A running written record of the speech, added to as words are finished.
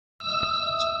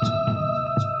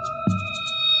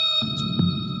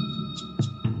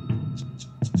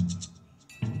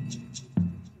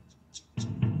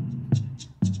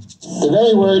the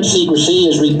very word secrecy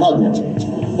is repugnant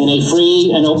in a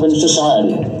free and open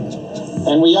society.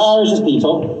 And we are, as a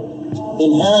people,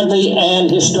 inherently and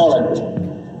historically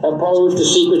opposed to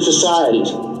secret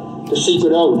societies, to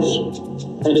secret oaths,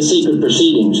 and to secret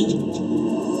proceedings.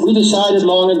 We decided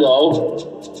long ago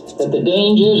that the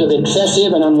dangers of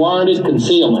excessive and unwarranted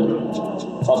concealment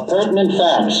of pertinent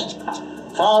facts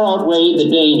far outweigh the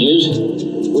dangers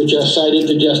which are cited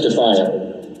to justify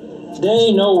it.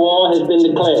 Today, no war has been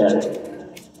declared,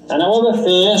 and however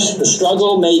fierce the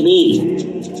struggle may be,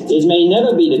 it may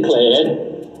never be declared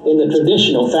in the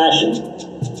traditional fashion.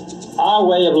 Our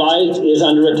way of life is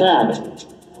under attack.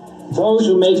 Those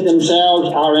who make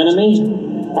themselves our enemy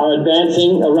are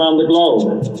advancing around the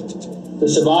globe. The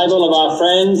survival of our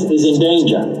friends is in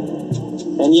danger,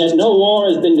 and yet no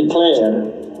war has been declared.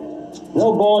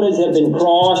 No borders have been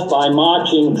crossed by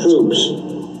marching troops.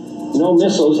 No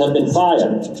missiles have been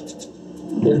fired.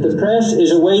 If the press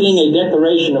is awaiting a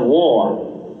declaration of war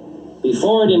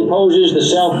before it imposes the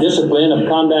self-discipline of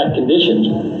combat conditions,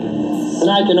 then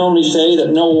I can only say that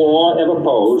no war ever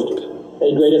posed a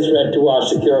greater threat to our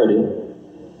security.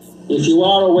 If you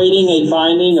are awaiting a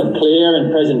finding of clear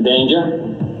and present danger,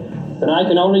 then I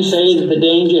can only say that the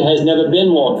danger has never been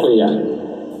more clear,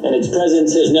 and its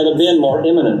presence has never been more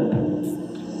imminent.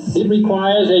 It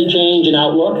requires a change in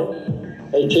outlook,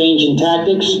 a change in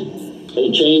tactics, a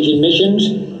change in missions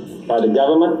by the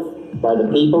government, by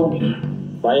the people,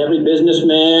 by every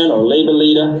businessman or labor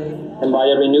leader, and by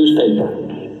every newspaper.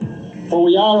 For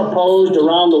we are opposed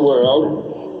around the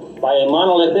world by a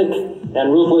monolithic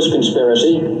and ruthless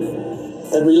conspiracy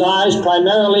that relies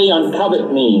primarily on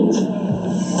covert means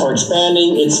for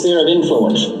expanding its sphere of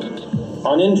influence,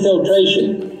 on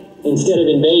infiltration instead of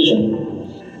invasion,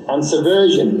 on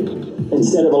subversion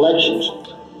instead of elections,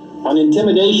 on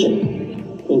intimidation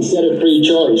instead of free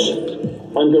choice,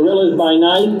 on guerrillas by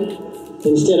night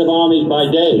instead of armies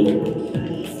by day.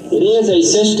 It is a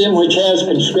system which has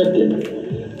conscripted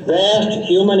vast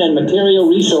human and material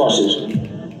resources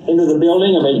into the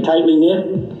building of a tightly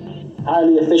knit,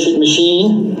 highly efficient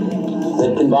machine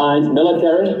that combines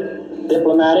military,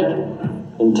 diplomatic,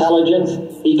 intelligence,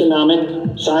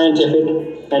 economic, scientific,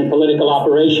 and political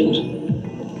operations.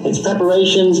 Its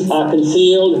preparations are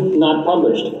concealed, not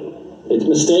published. Its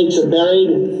mistakes are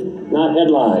buried, not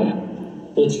headlined.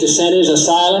 Its dissenters are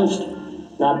silenced,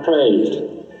 not praised.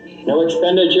 No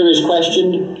expenditure is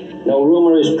questioned, no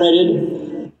rumor is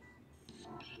printed.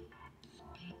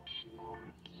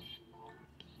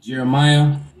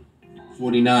 Jeremiah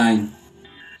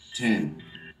 49:10.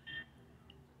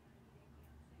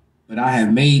 But I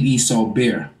have made Esau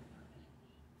bare.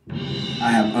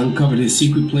 I have uncovered his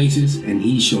secret places, and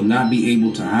he shall not be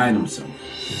able to hide himself.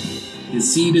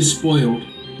 His seed is spoiled,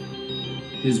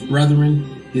 his brethren,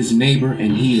 his neighbor,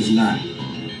 and he is not.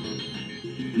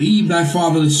 Leave thy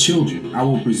fatherless children, I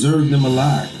will preserve them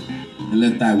alive, and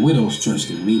let thy widows trust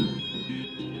in me.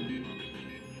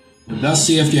 For thus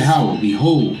saith Yahweh,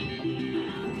 behold,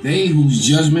 they whose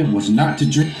judgment was not to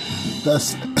drink.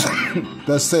 Thus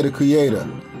say the Creator,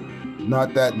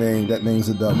 not that name, that name's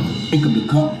a devil. Drink of the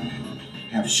cup,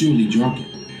 have surely drunk it.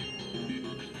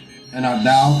 And art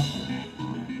thou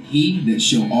he that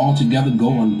shall altogether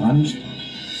go unpunished?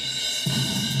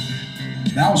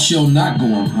 Thou shalt not go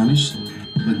unpunished,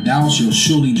 but thou shalt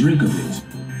surely drink of it.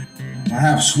 I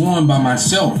have sworn by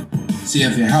myself,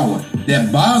 saith Yahweh,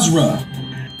 that Basra,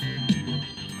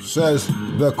 says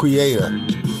the Creator,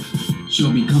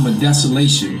 shall become a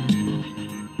desolation,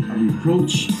 a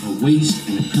reproach, a waste,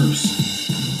 and a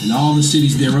curse, and all the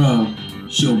cities thereof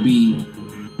shall be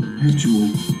perpetual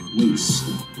waste.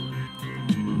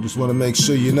 Just want to make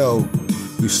sure you know,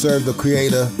 we serve the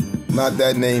Creator, not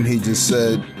that name he just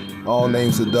said. All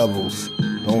names are devils.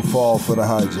 Don't fall for the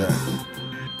hijack.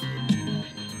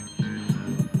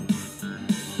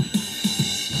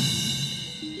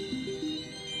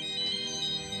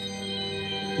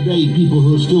 Today, people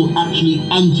who are still actually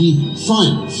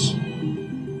anti-science,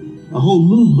 a whole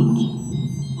movement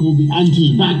called the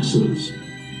anti-vaxxers,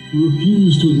 who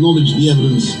refuse to acknowledge the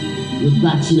evidence that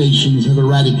vaccinations have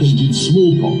eradicated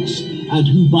smallpox, and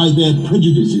who, by their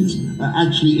prejudices, are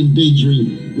actually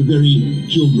endangering the very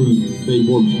children they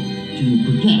want to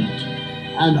protect.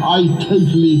 And I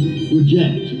totally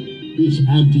reject this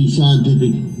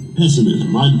anti-scientific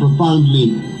pessimism. I'm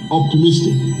profoundly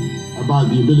optimistic about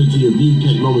the ability of new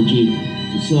technology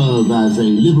to serve as a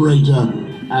liberator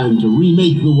and to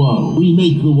remake the world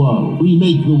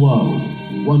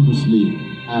wondrously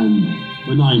and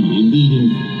benignly. Indeed, in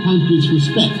countless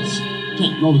respects,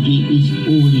 technology is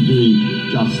already doing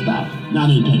just that.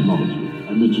 Nanotechnology,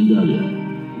 I mentioned earlier,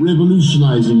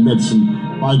 revolutionizing medicine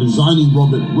by designing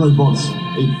robots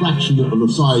a fraction of the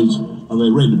size of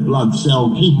a red blood cell,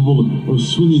 capable of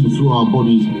swimming through our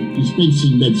bodies,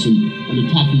 dispensing medicine, and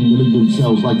attacking malignant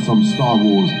cells like some Star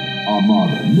Wars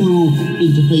armada. Neural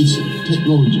interface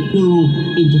technology. Neural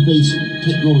interface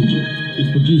technology is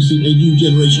producing a new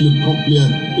generation of cochlear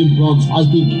implants, I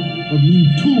think, of new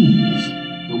tools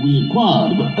that we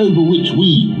acquired, but over which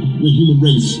we, the human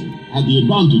race, had the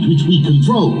advantage, which we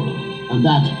controlled. And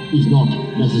that is not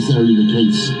necessarily the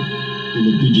case in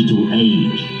the digital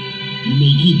age. You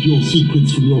may keep your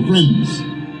secrets from your friends,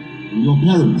 from your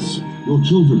parents, your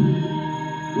children,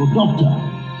 your doctor,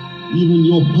 even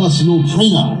your personal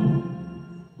trainer.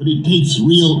 But it takes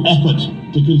real effort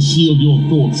to conceal your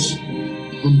thoughts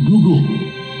from Google.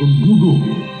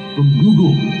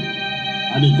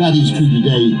 And if that is true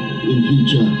today, in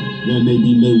future, there may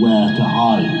be nowhere to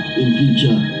hide. In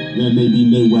future, there may be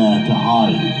nowhere to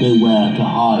hide. Nowhere to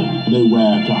hide.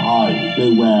 Nowhere to hide.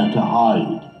 Nowhere to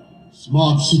hide.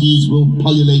 Smart cities will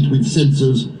pullulate with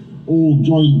sensors, all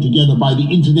joined together by the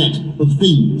Internet of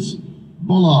Things.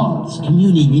 Bollards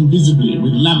communing invisibly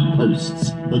with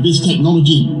lampposts. But this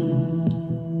technology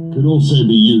could also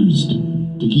be used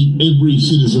to keep every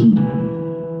citizen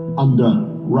under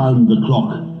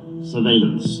round-the-clock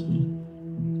surveillance.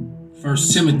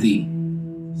 1 Timothy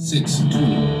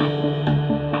 6:20.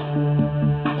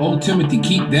 O Timothy,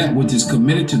 keep that which is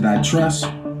committed to thy trust,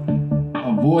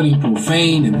 avoiding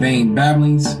profane and vain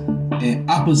babblings and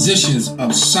oppositions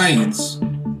of science,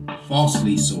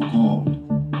 falsely so called.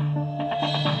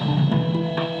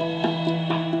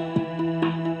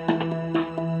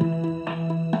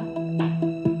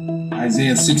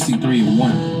 Isaiah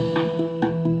 63:1.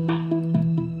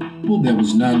 Well, there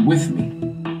was none with me,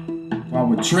 for I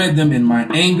would tread them in my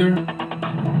anger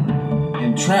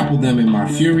and trample them in my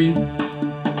fury,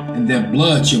 and their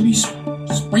blood shall be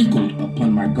sprinkled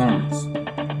upon my garments,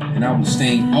 and I will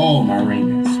stain all my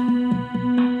raiments.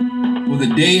 For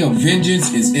the day of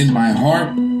vengeance is in my heart,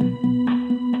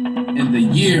 and the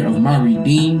year of my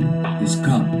redeemed is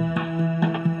come.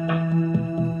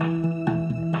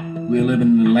 We're living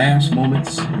in the last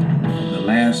moments, the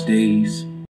last days.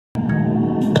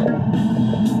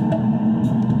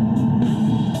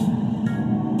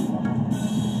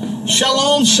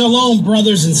 Shalom, shalom,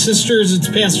 brothers and sisters. It's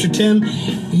Pastor Tim.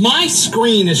 My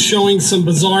screen is showing some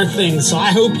bizarre things, so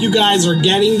I hope you guys are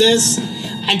getting this.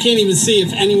 I can't even see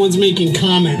if anyone's making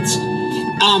comments.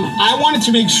 I wanted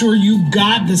to make sure you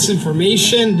got this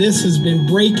information. This has been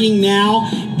breaking now.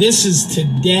 This is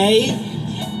today.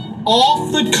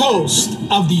 Off the coast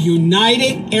of the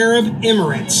United Arab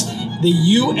Emirates, the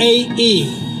UAE,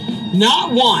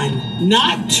 not one,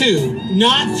 not two,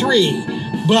 not three,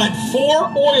 but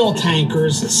 4 oil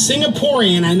tankers,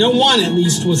 Singaporean, I know one at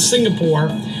least was Singapore,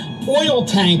 oil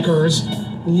tankers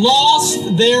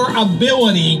lost their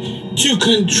ability to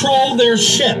control their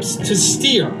ships, to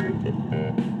steer.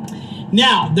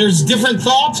 Now, there's different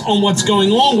thoughts on what's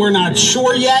going on. We're not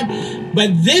sure yet,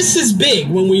 but this is big.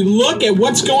 When we look at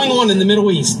what's going on in the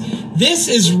Middle East, this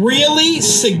is really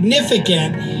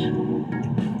significant.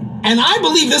 And I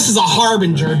believe this is a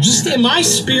harbinger. Just in my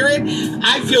spirit,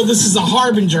 I feel this is a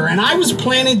harbinger. And I was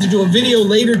planning to do a video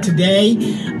later today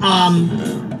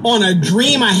on a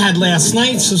dream I had last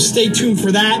night, so stay tuned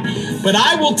for that. But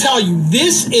I will tell you,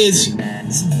 this is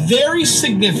very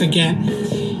significant.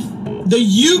 The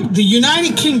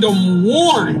United Kingdom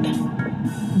warned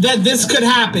that this could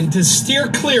happen, to steer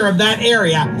clear of that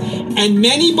area. And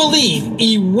many believe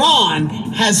Iran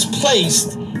has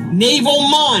placed naval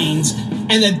mines,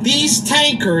 and that these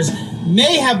tankers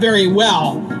may have very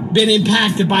well been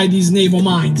impacted by these naval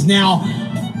mines. Now,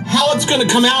 how it's going to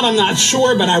come out, I'm not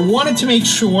sure, but I wanted to make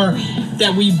sure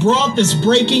that we brought this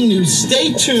breaking news.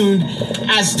 Stay tuned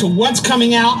as to what's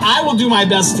coming out. I will do my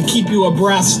best to keep you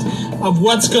abreast of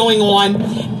what's going on.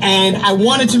 And I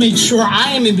wanted to make sure,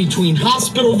 I am in between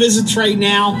hospital visits right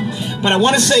now, but I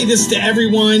want to say this to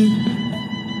everyone.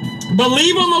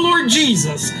 Believe on the Lord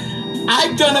Jesus.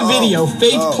 I've done a video,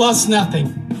 Faith Plus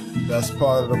Nothing. That's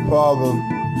part of the problem.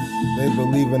 They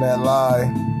believe in that lie.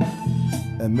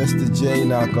 And Mr. J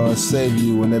not gonna save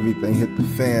you when everything hit the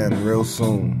fan real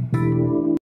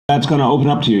soon. That's gonna open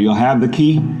up to you. You'll have the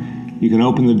key. You can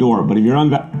open the door. But if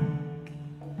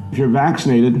you're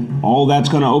vaccinated, all that's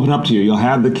gonna open up to you. You'll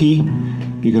have the key.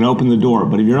 You can open the door.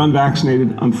 But if you're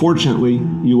unvaccinated, unfortunately,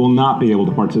 you will not be able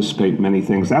to participate in many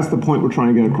things. That's the point we're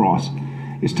trying to get across.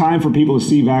 It's time for people to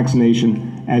see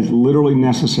vaccination as literally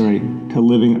necessary to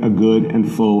living a good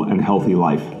and full and healthy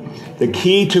life. The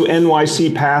key to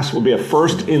NYC Pass will be a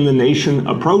first-in-the-nation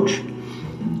approach.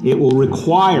 It will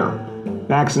require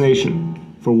vaccination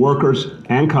for workers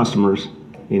and customers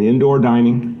in indoor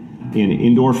dining, in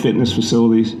indoor fitness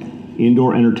facilities,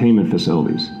 indoor entertainment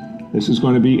facilities. This is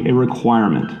going to be a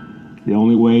requirement. The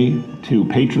only way to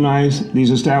patronize these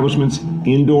establishments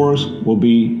indoors will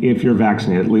be if you're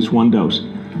vaccinated, at least one dose.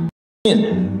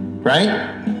 Right?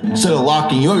 Instead of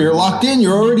locking you up, you're locked in.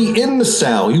 You're already in the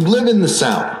cell. You live in the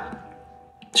cell.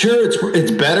 Sure,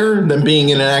 it's better than being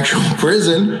in an actual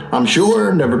prison. I'm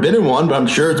sure. Never been in one, but I'm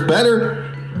sure it's better.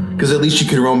 Because at least you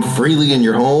can roam freely in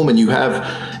your home and you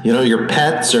have, your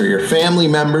pets or your family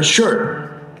members.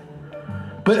 Sure.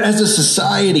 But as a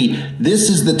society, this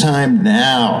is the time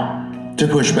now to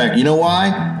push back. You know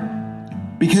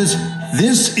why? Because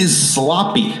this is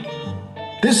sloppy.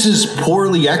 This is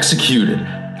poorly executed.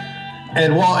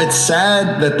 And while it's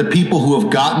sad that the people who have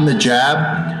gotten the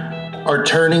jab are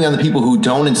turning on the people who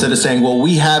don't instead of saying, well,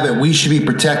 we have it, we should be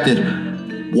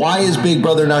protected. Why is Big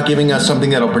Brother not giving us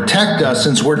something that'll protect us?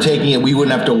 Since we're taking it, we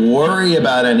wouldn't have to worry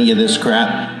about any of this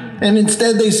crap. And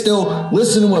instead, they still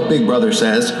listen to what Big Brother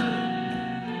says,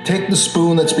 take the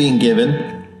spoon that's being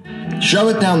given, shove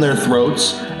it down their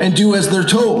throats, and do as they're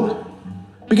told.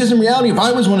 Because in reality, if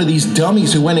I was one of these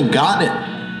dummies who went and got it,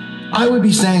 I would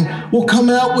be saying, well, come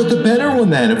out with a better one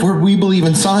then. If we believe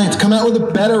in science, come out with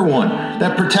a better one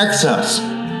that protects us.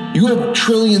 You have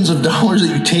trillions of dollars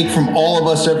that you take from all of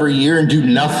us every year and do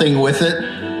nothing with it,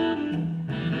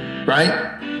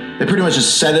 right? They pretty much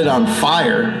just set it on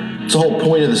fire. It's the whole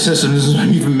point of the system. This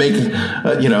doesn't even make,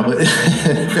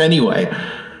 anyway,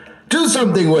 do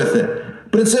something with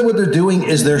it. But instead what they're doing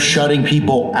is they're shutting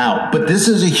people out. But this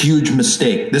is a huge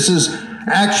mistake. This is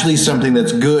actually something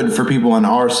that's good for people on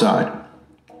our side.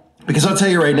 Because I'll tell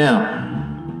you right now,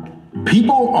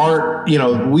 people aren't,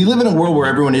 we live in a world where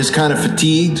everyone is kind of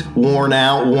fatigued, worn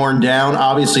out, worn down.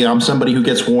 Obviously, I'm somebody who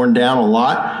gets worn down a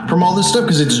lot from all this stuff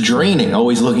because it's draining,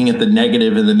 always looking at the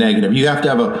negative and the negative. You have to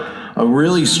have a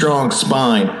really strong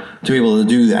spine to be able to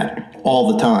do that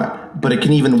all the time. But it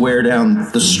can even wear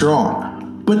down the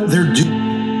strong. But they're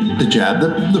doing the jab.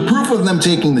 The proof of them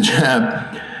taking the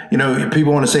jab,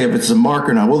 people want to say if it's a mark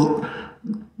or not. Well,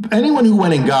 anyone who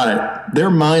went and got it, their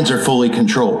minds are fully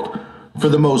controlled for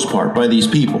the most part by these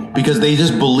people because they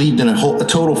just believed in a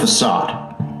total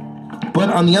facade. But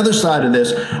on the other side of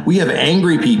this, we have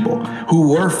angry people who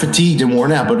were fatigued and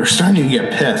worn out, but are starting to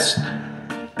get pissed.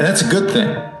 And that's a good thing.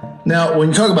 Now, when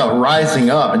you talk about rising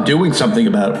up and doing something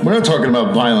about it, we're not talking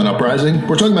about violent uprising.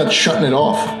 We're talking about shutting it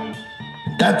off.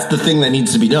 That's the thing that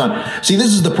needs to be done. See,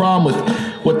 this is the problem with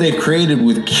what they've created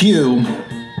with Q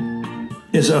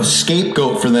is a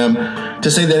scapegoat for them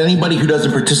to say that anybody who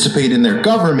doesn't participate in their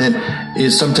government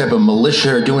is some type of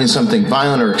militia or doing something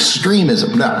violent or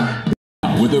extremism. No.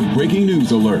 With a breaking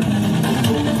news alert.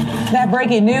 That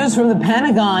breaking news from the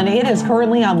Pentagon. It is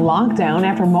currently on lockdown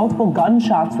after multiple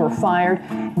gunshots were fired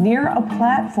near a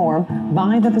platform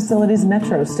by the facility's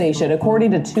metro station.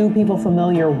 According to two people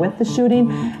familiar with the shooting,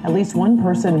 at least one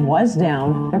person was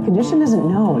down. Their condition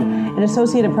isn't known. An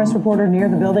Associated Press reporter near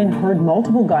the building heard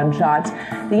multiple gunshots.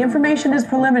 The information is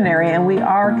preliminary, and we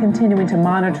are continuing to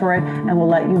monitor it, and we'll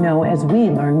let you know as we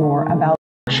learn more about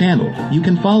our channel. You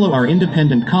can follow our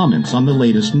independent comments on the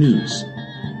latest news.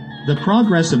 The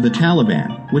progress of the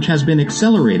Taliban, which has been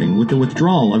accelerating with the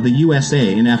withdrawal of the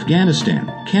USA in Afghanistan,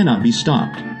 cannot be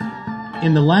stopped.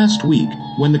 In the last week,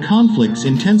 when the conflicts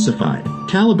intensified,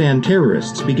 Taliban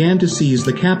terrorists began to seize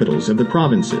the capitals of the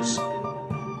provinces.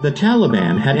 The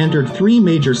Taliban had entered 3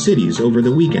 major cities over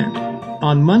the weekend.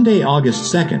 On Monday,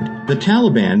 August 2nd, the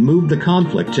Taliban moved the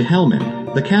conflict to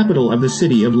Helmand, the capital of the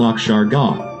city of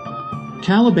Lakshar-Gah.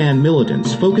 Taliban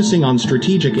militants focusing on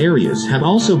strategic areas have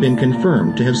also been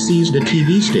confirmed to have seized a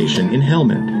TV station in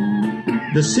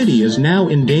Helmand. The city is now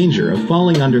in danger of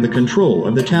falling under the control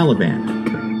of the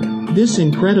Taliban. This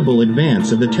incredible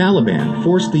advance of the Taliban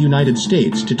forced the United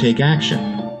States to take action.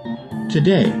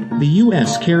 Today, the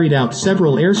U.S. carried out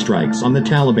several airstrikes on the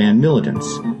Taliban militants.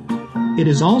 It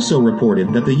is also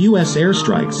reported that the U.S.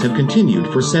 airstrikes have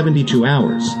continued for 72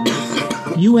 hours.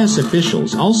 U.S.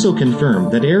 officials also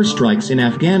confirmed that airstrikes in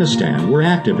Afghanistan were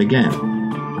active again.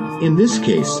 In this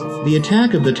case, the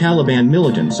attack of the Taliban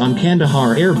militants on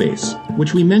Kandahar Air Base,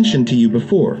 which we mentioned to you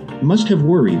before, must have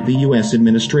worried the U.S.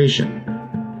 administration.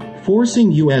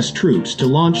 Forcing U.S. troops to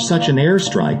launch such an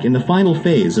airstrike in the final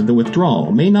phase of the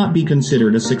withdrawal may not be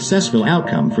considered a successful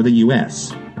outcome for the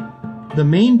U.S. The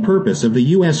main purpose of the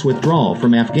U.S. withdrawal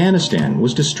from Afghanistan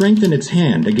was to strengthen its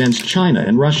hand against China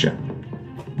and Russia.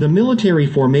 The military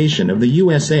formation of the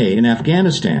USA in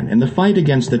Afghanistan and the fight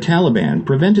against the Taliban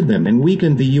prevented them and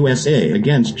weakened the USA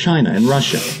against China and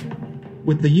Russia.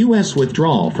 With the U.S.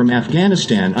 withdrawal from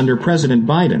Afghanistan under President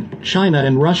Biden, China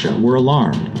and Russia were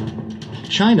alarmed.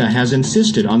 China has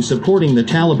insisted on supporting the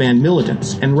Taliban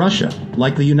militants, and Russia,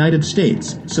 like the United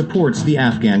States, supports the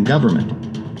Afghan government.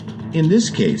 In this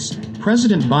case,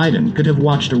 President Biden could have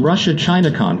watched a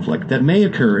Russia-China conflict that may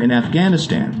occur in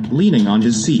Afghanistan, leaning on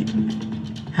his seat.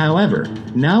 However,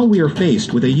 now we are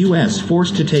faced with a U.S.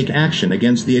 forced to take action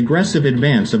against the aggressive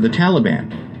advance of the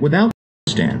Taliban, without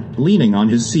Afghanistan leaning on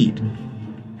his seat.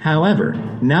 However,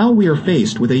 now we are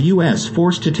faced with a U.S.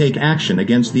 forced to take action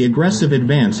against the aggressive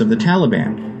advance of the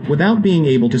Taliban, without being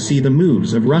able to see the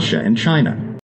moves of Russia and China.